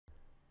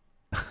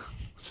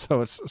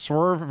So it's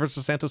Swerve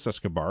versus Santos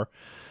Escobar.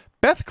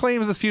 Beth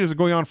claims this feud is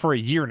going on for a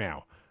year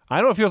now.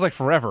 I know it feels like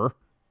forever.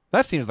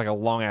 That seems like a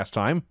long-ass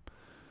time.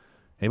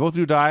 They both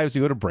do dives.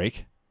 You go to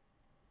break.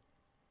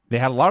 They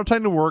had a lot of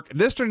time to work.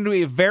 This turned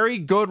into a very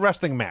good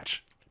wrestling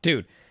match.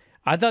 Dude,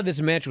 I thought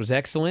this match was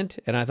excellent,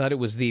 and I thought it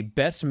was the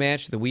best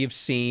match that we have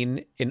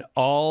seen in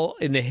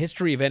the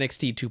history of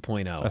NXT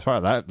 2.0. That's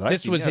right.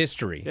 This was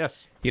history.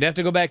 Yes. You'd have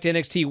to go back to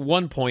NXT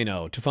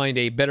 1.0 to find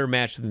a better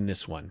match than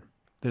this one.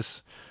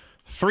 This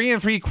 3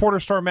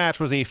 3/4-star match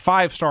was a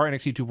 5-star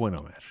NXT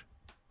 2.0 match.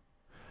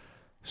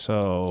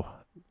 So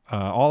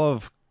all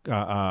of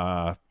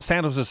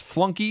Santos's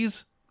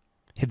flunkies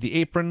hit the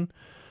apron,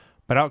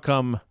 but out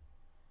come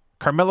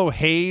Carmelo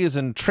Hayes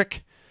and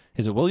Trick.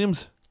 Is it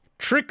Williams?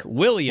 Trick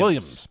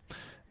Williams.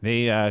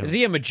 They is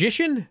he a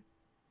magician?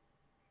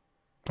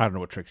 I don't know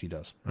what tricks he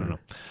does. I don't know.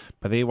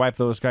 But they wipe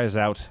those guys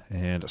out,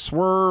 and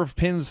Swerve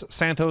pins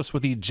Santos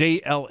with the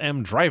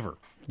JLM driver.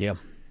 Yeah.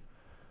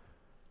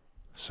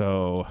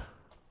 So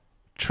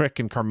Trick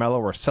and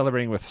Carmelo are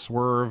celebrating with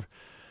Swerve.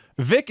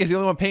 Vic is the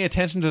only one paying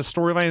attention to the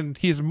storyline.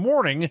 He's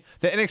mourning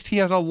that NXT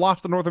has now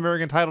lost the North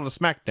American title to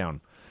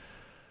SmackDown.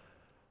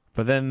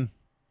 But then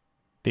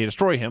they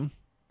destroy him.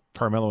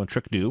 Carmelo and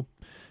Trick do.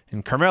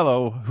 And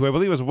Carmelo, who I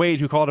believe was Wade,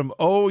 who called him,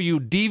 "Oh, you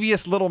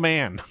devious little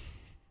man."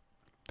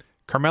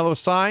 Carmelo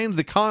signs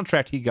the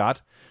contract he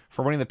got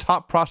for winning the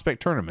Top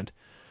Prospect tournament.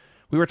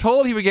 We were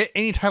told he would get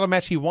any title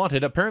match he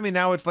wanted. Apparently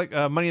now it's like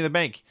Money in the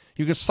Bank.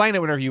 You can sign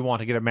it whenever you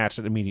want to get a match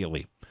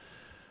immediately.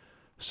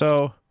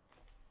 So,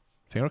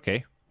 I think,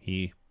 okay,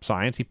 he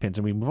signs, he pins,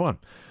 and we move on.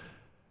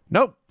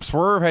 Nope,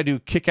 Swerve had to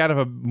kick out of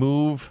a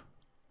move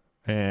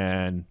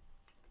and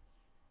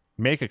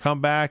make a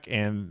comeback,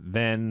 and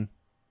then...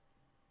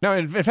 No,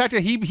 in fact,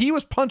 he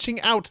was punching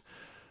out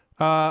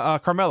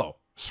Carmelo.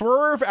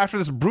 Swerve, after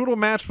this brutal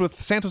match with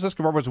Santos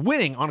Escobar, was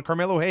winning on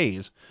Carmelo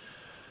Hayes.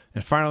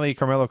 And finally,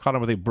 Carmelo caught him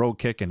with a brogue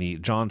kick and the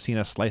John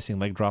Cena slicing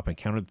leg drop and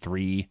counted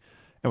 3.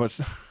 It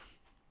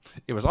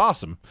was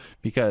awesome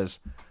because,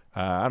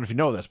 I don't know if you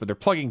know this, but they're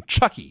plugging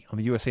Chucky on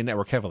the USA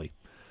Network heavily.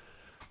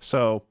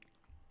 So,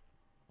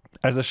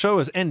 as the show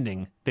is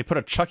ending, they put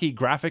a Chucky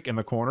graphic in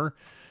the corner,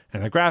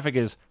 and the graphic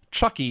is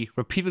Chucky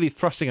repeatedly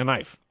thrusting a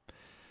knife.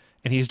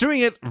 And he's doing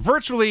it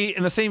virtually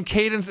in the same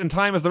cadence and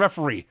time as the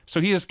referee.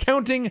 So he is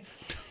counting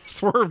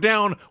Swerve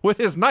down with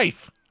his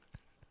knife,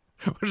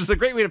 which is a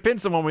great way to pin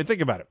someone when you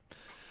think about it.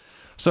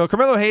 So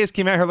Carmelo Hayes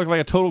came out here looking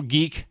like a total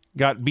geek,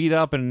 got beat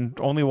up and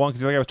only won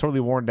because the other guy was totally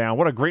worn down.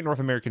 What a great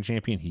North American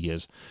champion he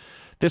is.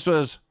 This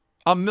was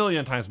a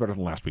million times better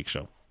than last week's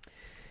show.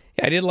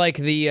 Yeah, I did like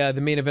the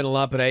main event a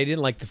lot, but I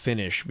didn't like the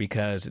finish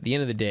because at the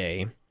end of the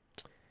day,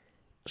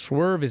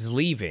 Swerve is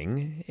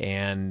leaving,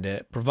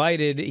 and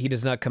provided he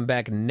does not come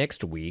back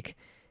next week,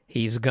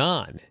 he's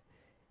gone.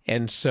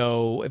 And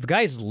so if a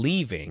guy's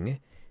leaving,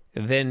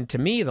 then to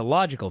me the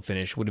logical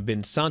finish would have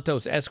been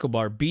Santos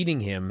Escobar beating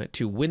him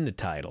to win the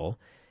title,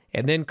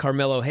 and then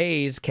Carmelo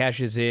Hayes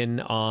cashes in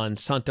on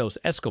Santos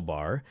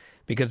Escobar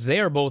because they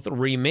are both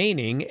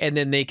remaining, and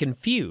then they can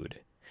feud.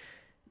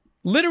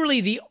 Literally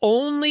the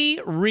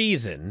only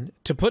reason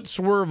to put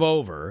Swerve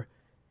over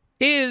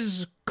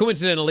is,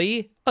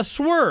 coincidentally, a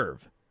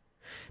swerve.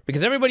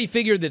 Because everybody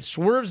figured that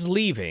Swerve's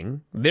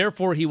leaving,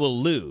 therefore he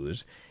will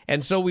lose,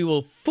 and so we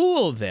will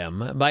fool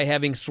them by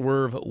having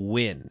Swerve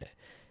win.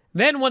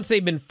 Then once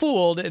they've been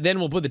fooled, then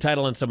we'll put the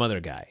title on some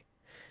other guy.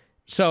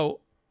 So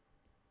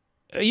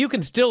you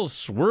can still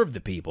swerve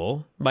the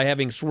people by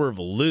having Swerve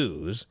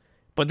lose,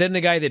 but then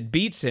the guy that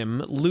beats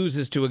him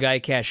loses to a guy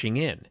cashing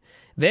in.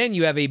 Then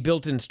you have a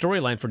built-in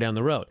storyline for down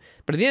the road.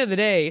 But at the end of the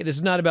day, this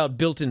is not about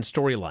built-in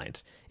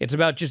storylines. It's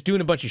about just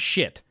doing a bunch of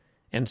shit.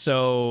 And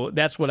so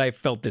that's what I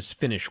felt this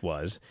finish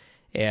was.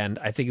 And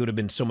I think it would have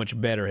been so much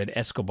better had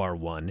Escobar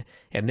won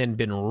and then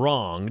been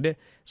wronged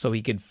so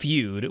he could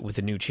feud with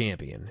the new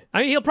champion.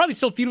 I mean, he'll probably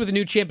still feud with the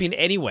new champion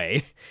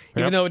anyway,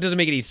 even though it doesn't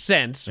make any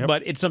sense,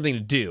 but it's something to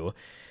do.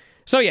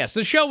 So yes,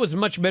 the show was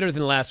much better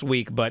than last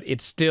week, but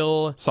it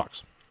still...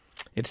 Sucks.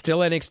 It's still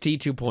NXT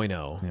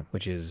 2.0,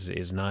 which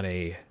is not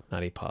a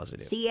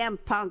positive. CM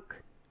Punk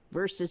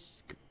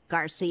versus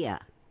Garcia.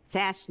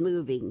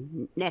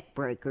 Fast-moving,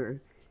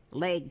 neck-breaker,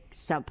 leg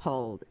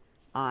sub-hold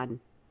on...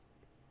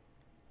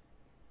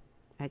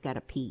 I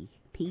gotta pee.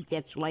 Pee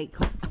gets leg.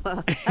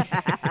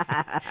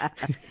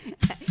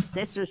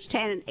 This was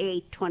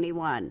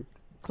 10-8-21.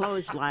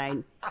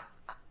 Clothesline.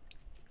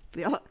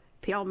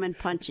 Pillman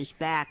punches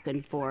back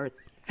and forth.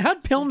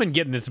 How'd Pillman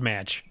get in this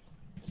match?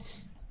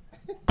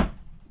 I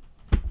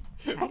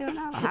don't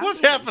know. What's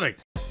happening?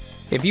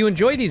 If you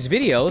enjoy these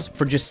videos,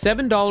 for just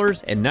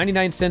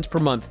 $7.99 per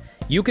month,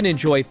 you can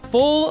enjoy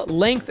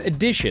full-length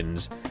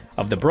editions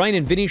of The Bryan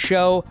and Vinny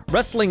Show,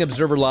 Wrestling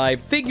Observer Live,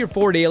 Figure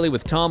 4 Daily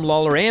with Tom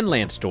Lawler and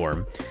Lance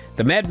Storm,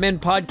 the Mad Men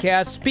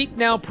Podcast, Speak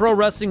Now Pro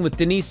Wrestling with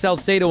Denise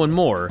Salcedo, and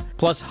more,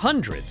 plus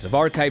hundreds of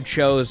archived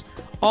shows,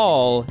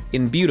 all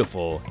in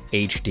beautiful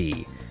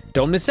HD.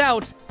 Don't miss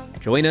out.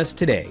 Join us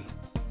today.